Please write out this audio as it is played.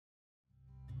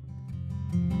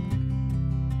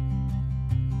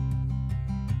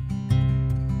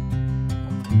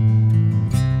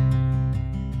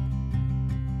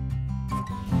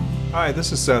Hi,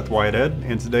 this is Seth Whitehead,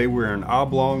 and today we're in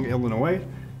Oblong, Illinois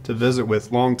to visit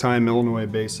with longtime Illinois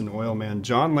Basin oilman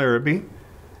John Larrabee.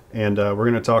 And we're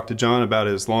going to talk to John about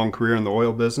his long career in the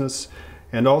oil business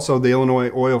and also the Illinois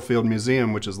Oilfield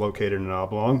Museum, which is located in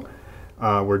Oblong,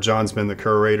 where John's been the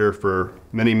curator for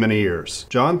many, many years.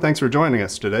 John, thanks for joining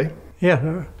us today. Yeah,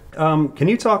 sir. Can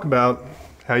you talk about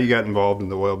how you got involved in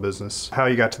the oil business, how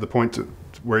you got to the point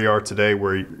where you are today,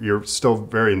 where you're still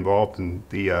very involved in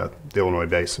the Illinois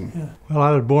Basin? Yeah. Well,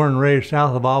 I was born and raised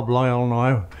south of Oblong,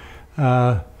 Illinois.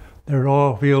 There's an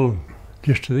oil field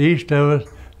just to the east of us,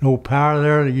 no power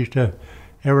there. They used to,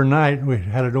 every night, we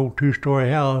had an old two-story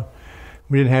house.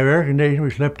 We didn't have air conditioning, we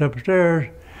slept upstairs,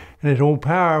 and this old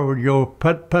power would go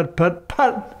put, put, put,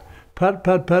 put, put,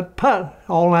 put, put, put,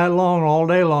 all night long, all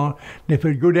day long. And if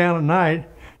it'd go down at night,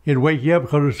 it'd wake you up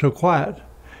because it was so quiet.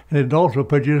 And it'd also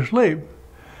put you to sleep.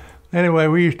 Anyway,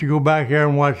 we used to go back there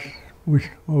and watch. We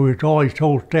were always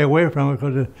told to stay away from it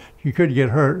because you could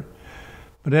get hurt.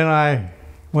 But then I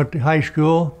went to high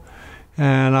school,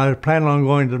 and I was planning on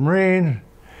going to the Marines,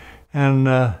 and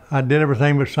I did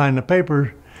everything but sign the papers.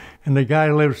 And the guy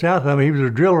who lived south of me, he was a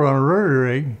driller on a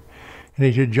rotary rig. And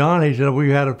he said, John, he said,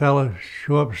 we had a fella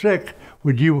show up sick.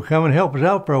 Would you come and help us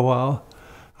out for a while?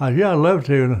 I said, yeah, I'd love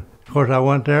to. And of course, I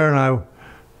went there, and I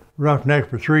roughnecked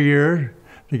for 3 years.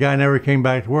 The guy never came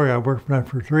back to work. I worked for him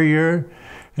for 3 years,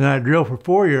 and I drilled for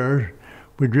 4 years.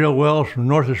 We drilled wells from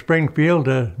north of Springfield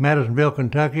to Madisonville,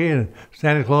 Kentucky, and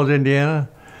Santa Claus, Indiana.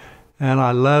 And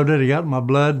I loved it. It got in my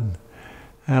blood.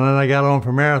 And then I got on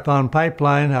for Marathon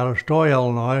Pipeline out of Stoy,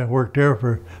 Illinois. I worked there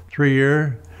for 3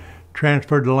 years.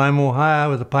 Transferred to Lima,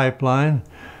 Ohio with the pipeline.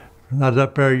 I was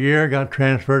up there a year, got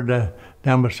transferred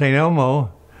down by St.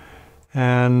 Elmo.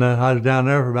 And I was down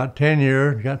there for about 10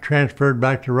 years, got transferred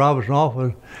back to Robinson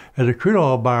office as a crude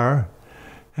oil buyer.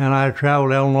 And I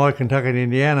traveled Illinois, Kentucky, and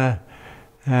Indiana.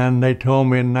 And they told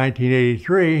me in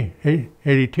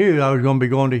 1982, I was going to be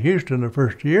going to Houston the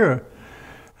first year.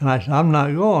 And I said, I'm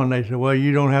not going. They said, well,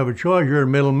 you don't have a choice. You're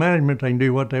in middle management. They can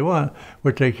do what they want,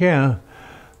 which they can.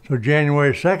 So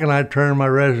January 2nd, I turned my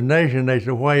resignation. They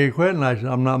said, why are you quitting? I said,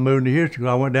 I'm not moving to Houston.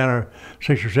 I went down there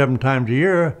 6 or 7 times a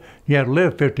year. You have to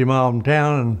live 50 miles from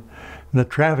town, and the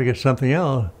traffic is something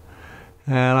else.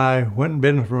 And I went in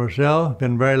business for myself,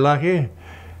 been very lucky.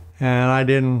 And I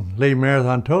didn't leave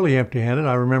Marathon totally empty-handed.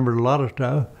 I remembered a lot of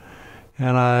stuff.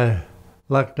 And I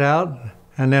lucked out.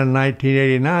 And then in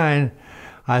 1989,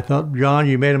 I thought, John,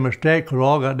 you made a mistake, because we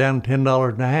all got down to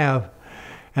 $10.50.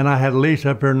 And I had a lease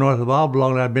up here north of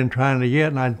Oblong that I'd been trying to get,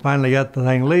 and I finally got the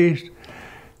thing leased.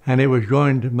 And it was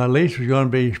my lease was going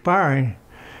to be expiring.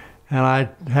 And I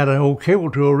had an old cable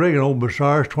tool rig, an old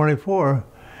Bassars 24.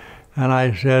 And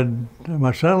I said,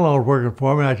 my son-in-law was working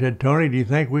for me. I said, Tony, do you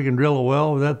think we can drill a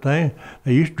well with that thing?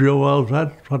 They used to drill wells,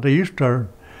 that's what they used to.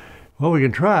 Well, we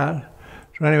can try it.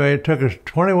 So anyway, it took us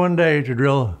 21 days to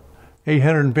drill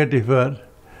 850 foot.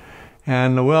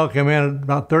 And the well came in at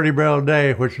about 30 barrels a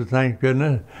day, which was thank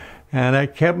goodness. And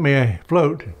that kept me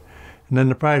afloat. And then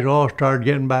the price of oil started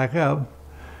getting back up.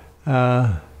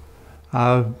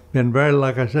 I've been very,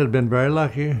 like I said, been very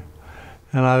lucky.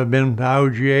 And I've been to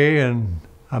IOGA, and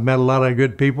I've met a lot of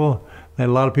good people. And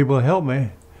a lot of people helped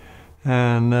me.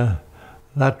 And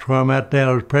that's where I'm at now.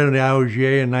 I was president of the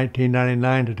IOGA in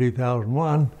 1999 to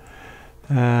 2001.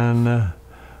 And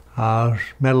I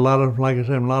met a lot of, like I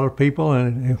said, a lot of people.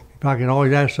 And if I can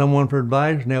always ask someone for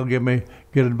advice, and they'll give me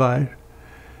good advice.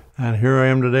 And here I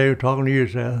am today talking to you,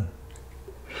 Seth.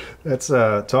 Let's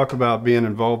talk about being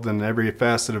involved in every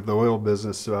facet of the oil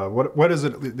business. What is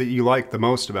it that you like the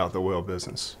most about the oil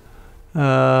business?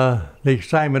 The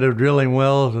excitement of drilling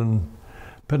wells and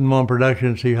putting them on production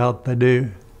and see how they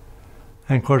do.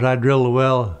 And of course, I drilled a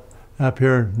well up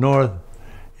here north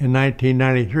in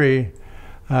 1993.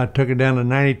 I took it down to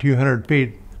 9,200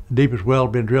 feet, the deepest well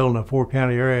had been drilled in the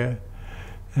 4-county area.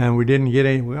 And we didn't get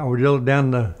any, we drilled it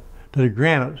down to the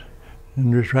granite.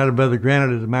 And just right above the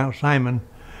granite is Mount Simon.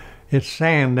 It's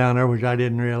sand down there, which I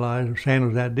didn't realize. The sand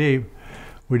was that deep.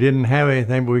 We didn't have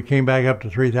anything, but we came back up to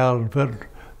 3,000 foot,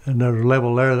 and there's a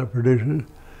level there that produces.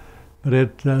 But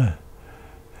it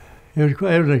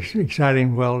was an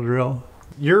exciting well to drill.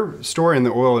 Your story in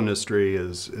the oil industry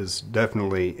is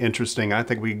definitely interesting. I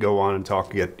think we could go on and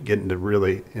get into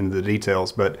really into the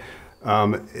details, but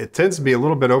it tends to be a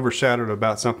little bit overshadowed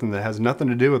about something that has nothing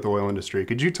to do with the oil industry.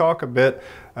 Could you talk a bit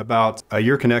about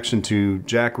your connection to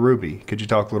Jack Ruby? Could you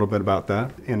talk a little bit about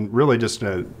that? And really just,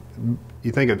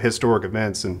 you think of historic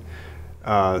events, and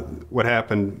what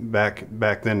happened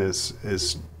back then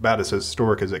is about as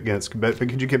historic as it gets. But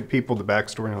could you give people the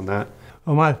backstory on that?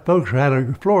 Well, my folks had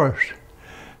a florist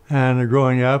and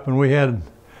growing up, and we had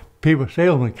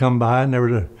salesman come by, and there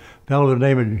was a fellow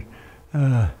named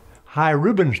High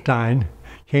Rubenstein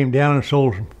came down and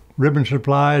sold ribbon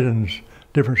supplies and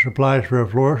different supplies for a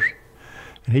florist.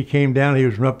 And he came down, he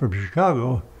was up from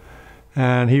Chicago,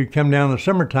 and he would come down in the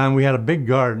summertime. We had a big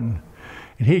garden,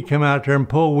 and he'd come out there and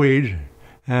pull weeds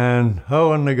and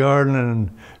hoe in the garden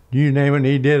and you name it, and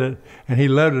he did it. And he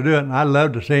loved to do it, and I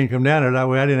loved to see him come down there. That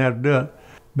way I didn't have to do it.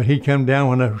 But he'd come down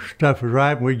when the stuff was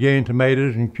ripe, and we'd give him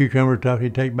tomatoes and cucumber stuff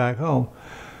he'd take back home.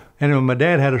 And when my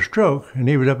dad had a stroke, and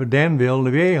he was up at Danville in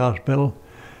the VA hospital,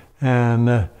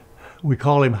 and we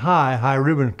called him High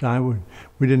Rubenstein.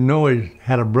 We didn't know he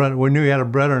had a brother. We knew he had a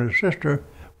brother and a sister.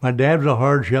 My dad was a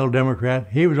hard-shell Democrat.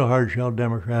 He was a hard-shell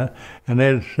Democrat. And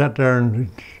they'd sit there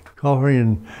and coffee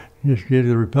and just give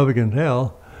the Republicans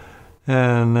hell.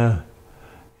 And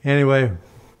anyway,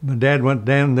 my dad went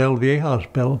down to the VA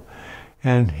hospital,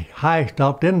 and High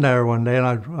stopped in there one day, and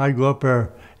I'd go up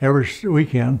there every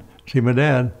weekend to see my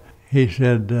dad. He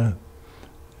said, "Did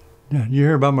you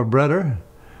hear about my brother?"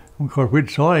 Of course, we'd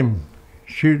saw him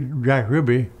shoot Jack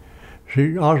Ruby,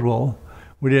 shoot Oswald.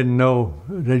 We didn't know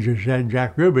they just said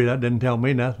Jack Ruby. That didn't tell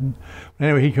me nothing. But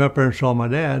anyway, he came up there and saw my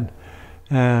dad,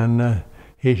 and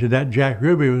he said that Jack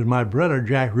Ruby was my brother,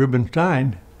 Jack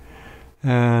Rubenstein.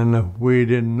 And we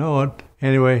didn't know it.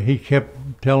 Anyway, he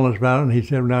kept telling us about it, and he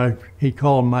said, now, he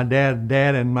called my dad,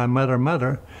 Dad, and my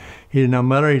mother. He said, now,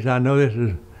 Mother, he said, I know this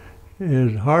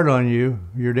is hard on you,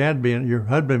 your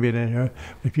husband being in here.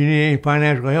 If you need any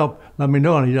financial help, let me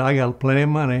know. And he said, I got plenty of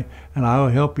money, and I will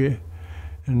help you.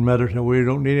 And Mother said, we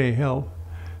don't need any help.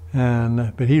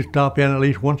 And but he'd stop in at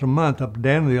least once a month up at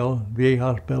Danville, VA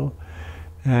hospital,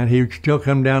 and he would still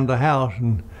come down to the house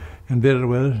and visit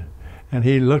with us. And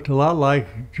he looked a lot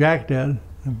like Jack did,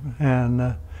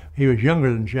 and he was younger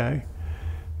than Jack.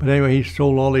 But anyway, he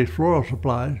sold all these floral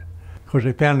supplies. Of course,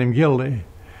 they found him guilty,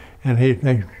 and he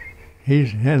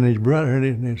and his brother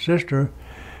and his sister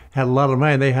had a lot of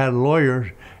money. They had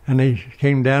lawyers, and they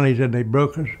came down. He said they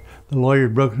broke us. The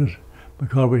lawyers broke us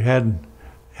because we had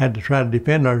to try to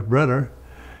defend our brother,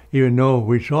 even though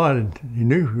we saw it and he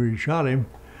knew we shot him.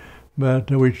 But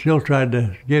we still tried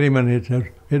to get him, and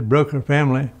it broke our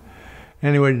family.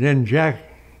 Anyway, then Jack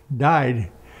died,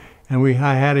 and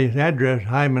I had his address,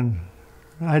 Hyman's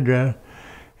address,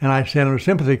 and I sent him a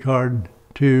sympathy card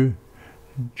to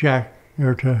Jack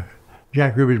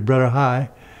Ruby's brother High.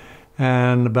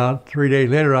 And about 3 days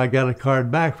later, I got a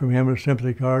card back from him, a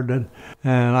sympathy card, and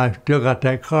I still got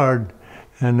that card.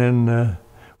 And then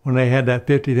when they had that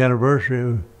 50th anniversary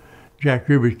of Jack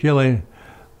Ruby's killing,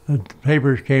 the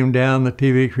papers came down, the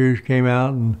TV crews came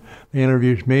out, and they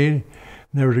interviewed me.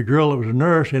 There was a girl that was a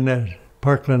nurse in that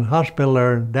Parkland Hospital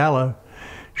there in Dallas.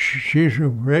 She's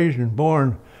raised and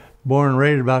born and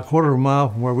raised about a quarter of a mile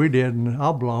from where we did in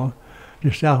Oblong,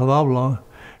 just south of Oblong.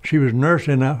 She was a nurse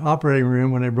in that operating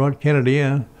room when they brought Kennedy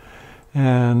in,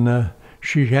 and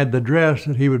she had the dress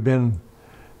that he had been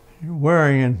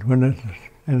wearing,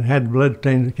 and had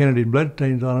bloodstains, Kennedy's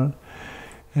bloodstains on it.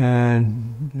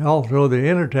 And also the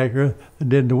undertaker that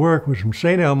did the work was from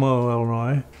St. Elmo,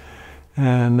 Illinois.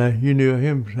 And you knew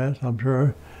him, I'm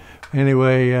sure.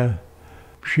 Anyway,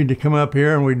 she'd come up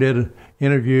here, and we did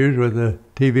interviews with the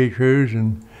TV crews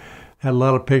and had a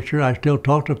lot of pictures. I still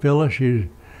talk to Phyllis. She's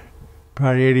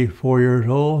probably 84 years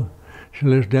old. She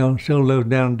still lives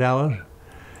down in Dallas.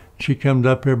 She comes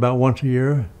up here about once a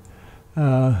year.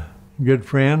 Good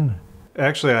friend.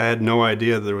 Actually, I had no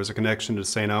idea there was a connection to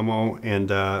St. Elmo, and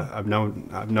I've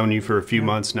known you for a few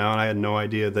months now, and I had no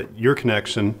idea that your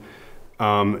connection.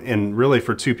 And really,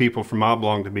 for two people from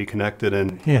Oblong to be connected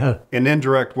in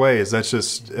indirect ways,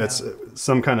 that's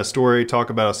some kind of story.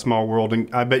 Talk about a small world, and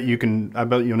I bet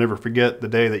you'll never forget the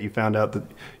day that you found out that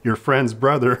your friend's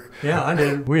brother. Yeah, I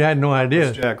did. We had no idea.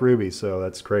 Was Jack Ruby, so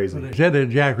that's crazy. Well, they said that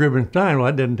Jack Rubenstein. Well,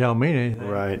 that didn't tell me anything.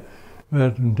 Right.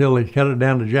 But until they cut it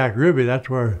down to Jack Ruby,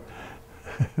 that's where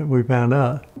we found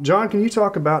out. John, can you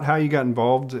talk about how you got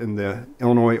involved in the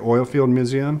Illinois Oilfield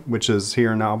Museum, which is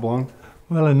here in Oblong?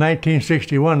 Well, in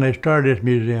 1961, they started this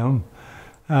museum.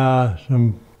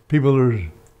 Some people who was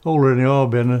older in the oil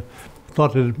business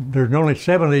thought that there's only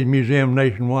 7 of these museums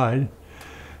nationwide,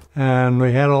 and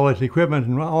we had all this equipment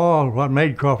and all what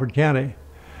made Crawford County.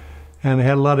 And they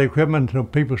had a lot of equipment, so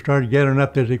people started gathering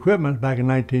up this equipment back in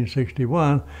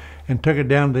 1961 and took it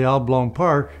down to the Oblong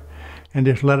Park and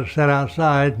just let it sit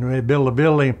outside. And they built a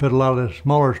building and put a lot of the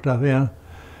smaller stuff in.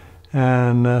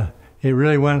 And it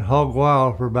really went hog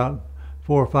wild for about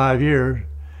 4 or 5 years,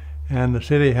 and the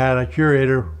city had a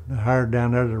curator hired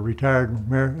down there, a retired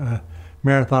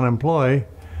marathon employee,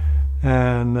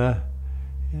 and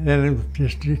then it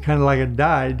was just kind of like it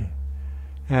died,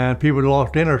 and people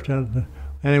lost interest in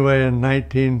it. Anyway, in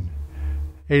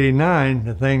 1989,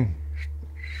 the thing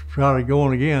started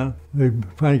going again. We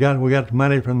got the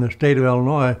money from the state of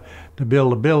Illinois to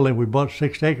build a building. We bought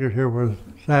 6 acres here where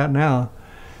it's at now,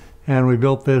 and we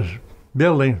built this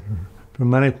building for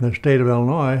money from the state of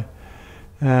Illinois,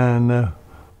 and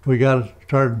we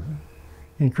started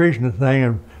increasing the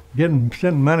thing and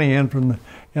sending money in from the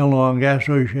Illinois Oil and Gas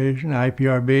Association,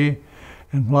 IPRB,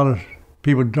 and a lot of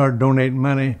people started donating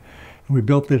money. And we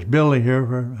built this building here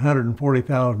for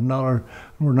 $140,000.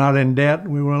 We're not in debt.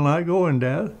 We will not go in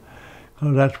debt,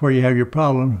 because that's where you have your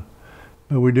problem.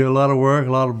 But we do a lot of work,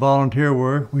 a lot of volunteer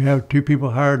work. We have 2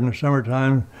 people hired in the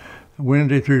summertime,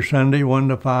 Wednesday through Sunday, 1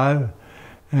 to 5,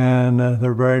 and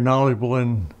they're very knowledgeable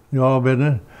in the oil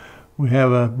business. We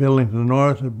have a building to the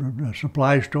north, a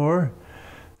supply store.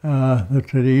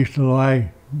 That's to the east of the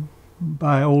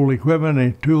buy old equipment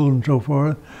and tools and so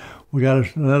forth. We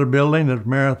got another building that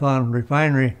Marathon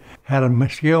Refinery had a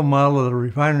scale model of the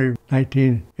refinery in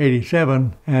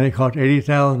 1987, and it cost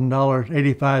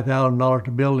 $85,000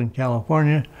 to build in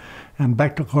California. And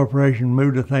Bechtel Corporation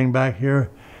moved the thing back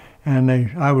here, and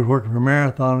I was working for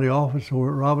Marathon in the office over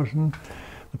at Robinson.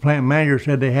 The plant manager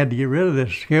said they had to get rid of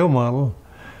this scale model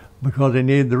because they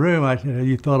needed the room. I said, have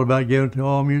you thought about giving it to the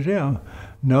Oil Museum?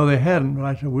 No, they hadn't. But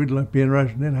I said, we'd be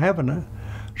interested in having it.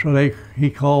 So he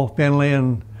called Finley,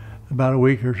 and about a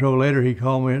week or so later, he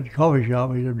called me at the coffee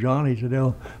shop. He said, John, he said,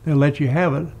 they'll let you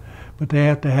have it, but they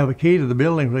have to have a key to the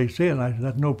building when they see it. And I said,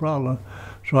 that's no problem.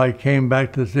 So I came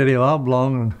back to the city of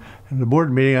Oblong, and the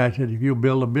board meeting, I said, if you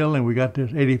build a building, we got this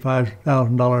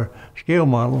 $85,000 scale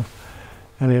model,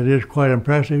 and it is quite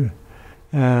impressive.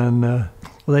 And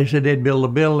they said they'd build a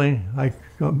building. I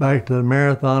got back to the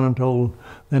Marathon and told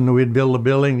them we'd build a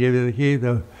building, give you the key.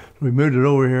 So we moved it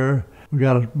over here. We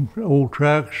got old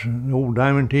trucks, old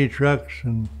Diamond T trucks,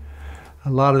 and a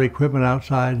lot of equipment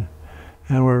outside,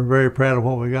 and we're very proud of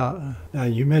what we got. Now,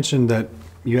 you mentioned that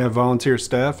you have volunteer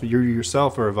staff. You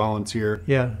yourself are a volunteer.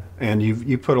 Yeah. And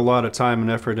you put a lot of time and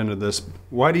effort into this.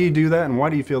 Why do you do that, and why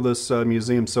do you feel this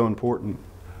museum is so important?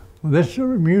 Well, this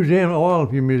museum,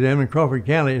 Oilfield Museum in Crawford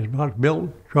County, is not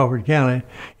built Crawford County.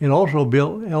 It also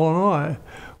built Illinois.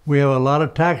 We have a lot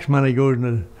of tax money goes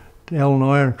into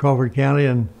Illinois and Crawford County,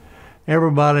 and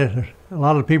everybody, a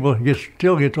lot of people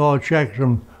still gets all checks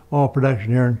from oil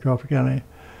production here in Crawford County.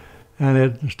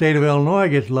 And the state of Illinois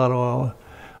gets a lot of oil.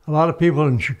 A lot of people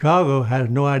in Chicago has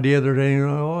no idea there's any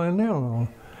oil in Illinois.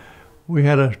 We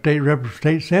had a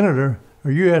state senator,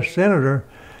 or U.S. senator,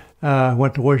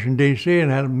 went to Washington, D.C.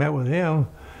 and met with him,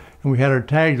 and we had our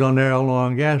tags on there, Illinois Oil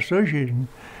and Gas Association,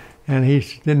 and he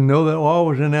didn't know that oil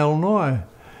was in Illinois.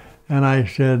 And I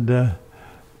said,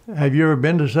 have you ever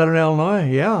been to Southern Illinois?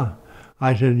 Yeah.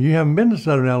 I said, you haven't been to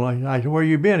Southern Illinois. I said, where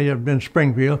you been? He had been to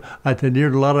Springfield. I said,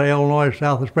 there's a lot of Illinois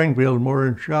south of Springfield, more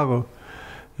in Chicago.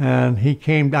 And he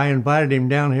came, I invited him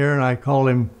down here, and I called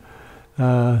him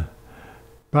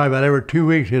probably about every 2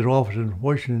 weeks, his office in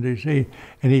Washington, D.C.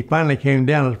 And he finally came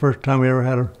down. It was the first time we ever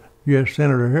had a U.S.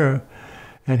 senator here.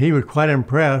 And he was quite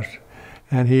impressed.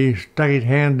 And he stuck his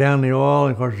hand down the oil.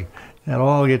 And of course, that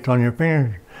oil gets on your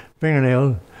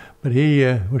fingernails. But he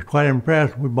was quite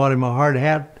impressed. We bought him a hard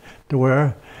hat to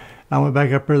wear. I went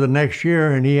back up there the next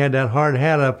year, and he had that hard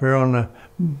hat up there on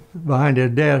behind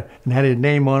his desk and had his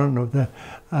name on it with the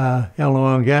Illinois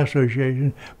Oil and Gas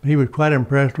Association. But he was quite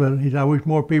impressed with it. He said, I wish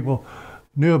more people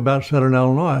knew about Southern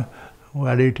Illinois.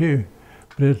 Well, I do too.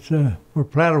 But it's we're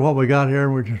proud of what we got here,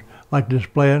 and we just like to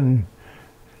display it and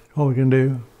what we can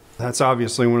do. That's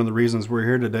obviously one of the reasons we're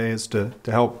here today, is to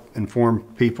help inform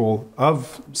people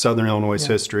of Southern Illinois'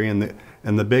 history and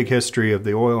the big history of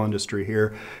the oil industry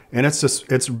here. And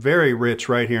it's very rich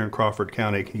right here in Crawford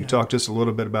County. Can you talk just a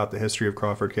little bit about the history of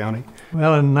Crawford County?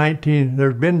 Well,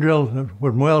 there's been drilled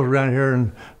with wells around here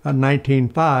in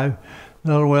 1905.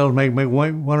 The other wells make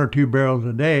 1 or 2 barrels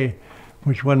a day,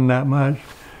 which wasn't that much.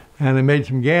 And they made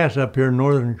some gas up here in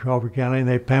northern Crawford County, and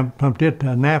they pumped it to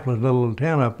Annapolis, a little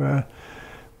town up there.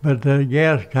 But the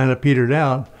gas kind of petered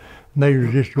out. And they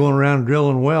were just going around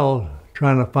drilling wells,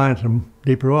 trying to find some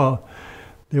deeper oil.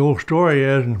 The old story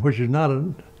is, and which is not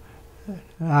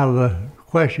out of the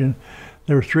question,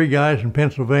 there were 3 guys in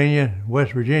Pennsylvania,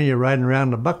 West Virginia, riding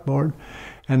around the buckboard,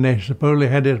 and they supposedly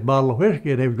had this bottle of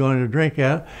whiskey they were going to drink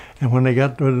out, and when they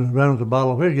got to run with the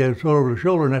bottle of whiskey, they would throw it over the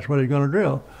shoulder, and that's what they were going to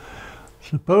drill.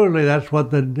 Supposedly that's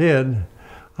what they did.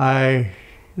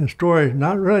 The story is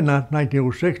not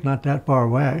 1906, not that far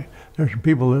away. There's some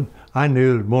people that I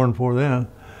knew that was born before then.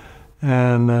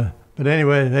 And but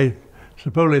anyway, they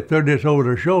supposedly threw this over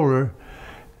their shoulder,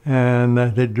 and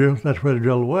they drilled. That's where they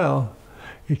drilled the well.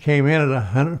 it came in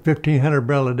at 1,500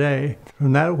 barrels a day.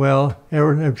 From that well,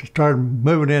 it started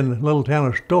moving in the little town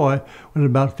of Stoy with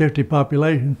about 50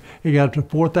 population. It got to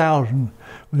 4,000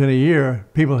 within a year.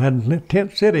 People had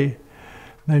tent city.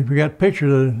 We got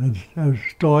pictures of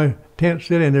Stoy tent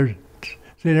city, and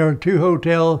there were 2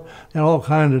 hotels and all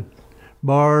kinds of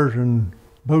bars and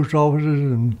post offices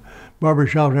and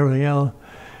barbershops and everything else.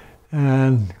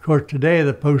 And of course today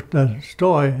the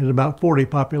Stoy is about 40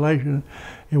 population.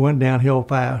 It went downhill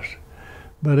fast.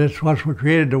 But it's what's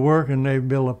created to work, and they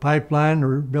built a pipeline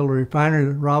or built a refinery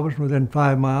at Robinson within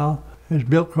 5 miles. It's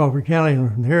built Crawford County,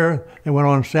 and from here they went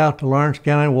on south to Lawrence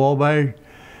County, Wabash,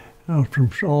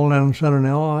 from all down southern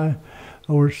Illinois,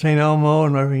 over to St. Elmo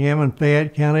and Effingham and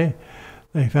Fayette County.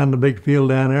 They found a big field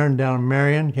down there, and down in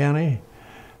Marion County.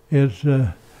 It's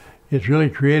really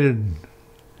created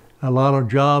a lot of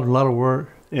jobs, a lot of work.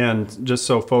 And just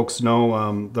so folks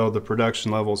know, though the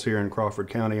production levels here in Crawford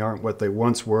County aren't what they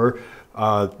once were,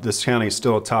 this county is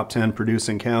still a top 10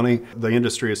 producing county. The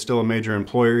industry is still a major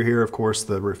employer here. Of course,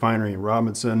 the refinery in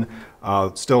Robinson,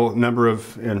 still a number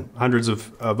of hundreds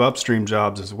of upstream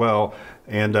jobs as well.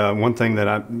 And one thing that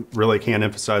I really can't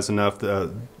emphasize enough,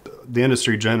 the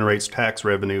industry generates tax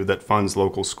revenue that funds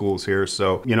local schools here.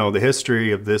 So, you know, the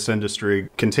history of this industry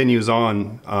continues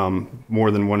on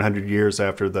more than 100 years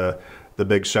after the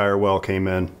big Shire well came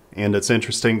in. And it's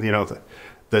interesting, you know,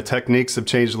 the techniques have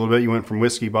changed a little bit. You went from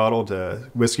whiskey bottles to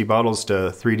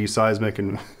 3D seismic,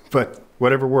 but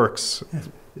whatever works.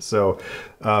 So,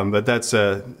 but that's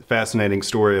a fascinating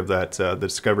story of that the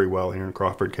discovery well here in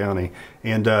Crawford County.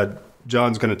 And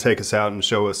John's going to take us out and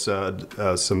show us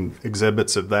some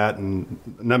exhibits of that and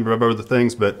a number of other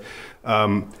things. But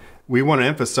we want to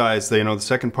emphasize that, you know, the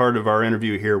second part of our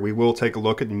interview here, we will take a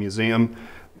look at the museum.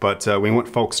 But we want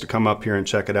folks to come up here and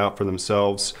check it out for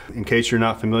themselves. In case you're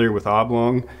not familiar with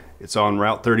Oblong, it's on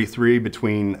Route 33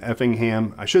 between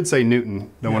Effingham, I should say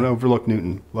Newton, don't want to overlook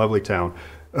Newton, lovely town,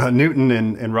 Newton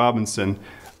and Robinson.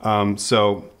 It's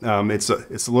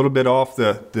a little bit off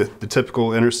the typical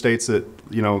interstates that,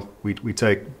 you know, we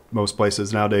take most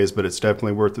places nowadays, but it's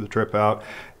definitely worth the trip out.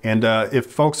 And if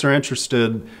folks are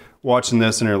interested watching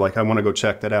this and are like, I want to go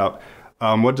check that out,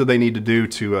 what do they need to do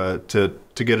to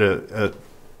get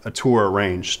a tour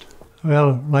arranged?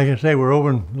 Well, like I say, we're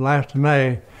open last of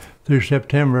May through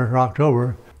September or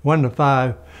October, 1 to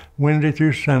 5, Wednesday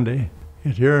through Sunday.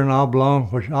 It's here in Oblong,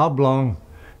 which Oblong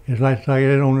is like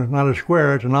it's not a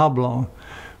square, it's an oblong.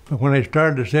 But when they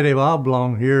started the city of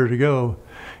Oblong years ago,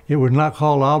 it was not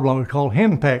called Oblong, it was called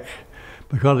Henpeck,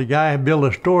 because the guy had built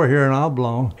a store here in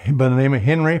Oblong by the name of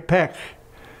Henry Peck.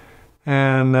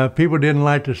 And people didn't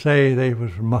like to say they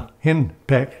was from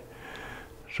Henpeck.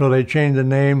 So they changed the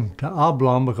name to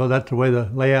Oblong because that's the way the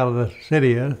layout of the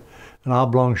city is, an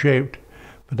oblong shaped.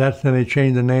 But then they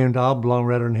changed the name to Oblong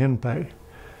rather than Henpeck.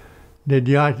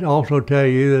 Did I also tell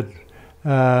you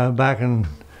that back in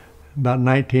about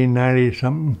 1990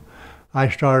 something, I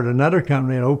started another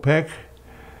company at OPEC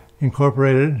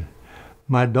Incorporated.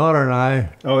 My daughter and I.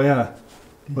 Oh yeah,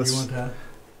 Let's want that?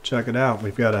 Check it out.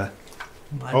 We've got a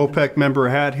OPEC member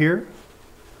hat here.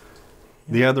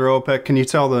 The other OPEC, can you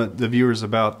tell the viewers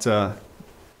about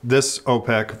this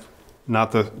OPEC,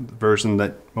 not the version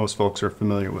that most folks are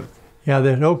familiar with? Yeah,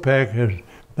 this OPEC is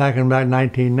back in about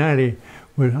 1990.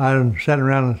 I was sitting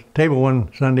around the table one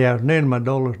Sunday afternoon, my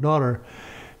oldest daughter.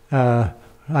 I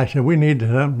said, we need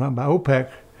something about OPEC.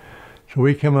 So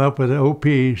we came up with the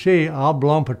OPEC,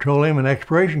 Oblong Petroleum and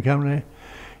Exploration Company.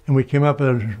 And we came up with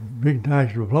a big,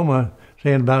 nice diploma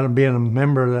saying about it being a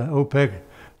member of the OPEC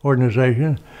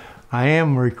organization. I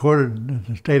am recorded in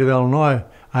the state of Illinois.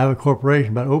 I have a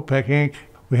corporation, but OPEC Inc.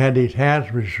 We had these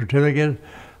hats with certificates.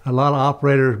 A lot of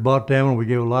operators bought them, and we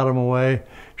gave a lot of them away.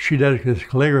 She does this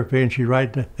calligraphy, and she'd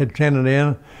they'd send it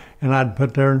in, and I'd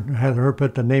have her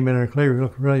put the name in her calligraphy. It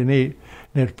looked really neat.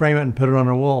 And they'd frame it and put it on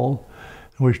their wall.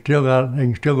 And they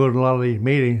can still go to a lot of these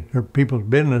meetings or people's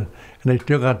business, and they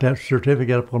still got that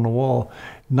certificate up on the wall.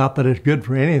 Not that it's good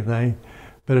for anything,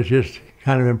 but it's just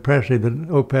kind of impressive that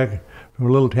OPEC, from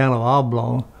a little town of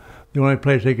Oblong, the only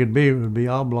place they could be would be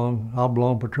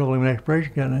Oblong Petroleum and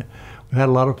Exploration Company. We had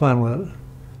a lot of fun with it.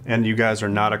 And you guys are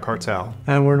not a cartel.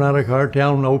 And we're not a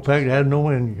cartel, and OPEC has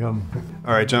no income.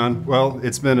 All right, John. Well,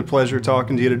 it's been a pleasure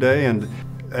talking to you today, and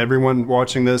everyone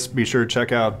watching this, be sure to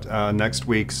check out next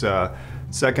week's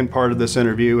second part of this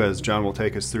interview, as John will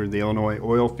take us through the Illinois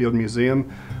Oilfield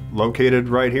Museum, located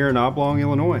right here in Oblong,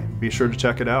 Illinois. Be sure to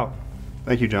check it out.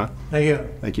 Thank you, John. Thank you.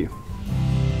 Thank you.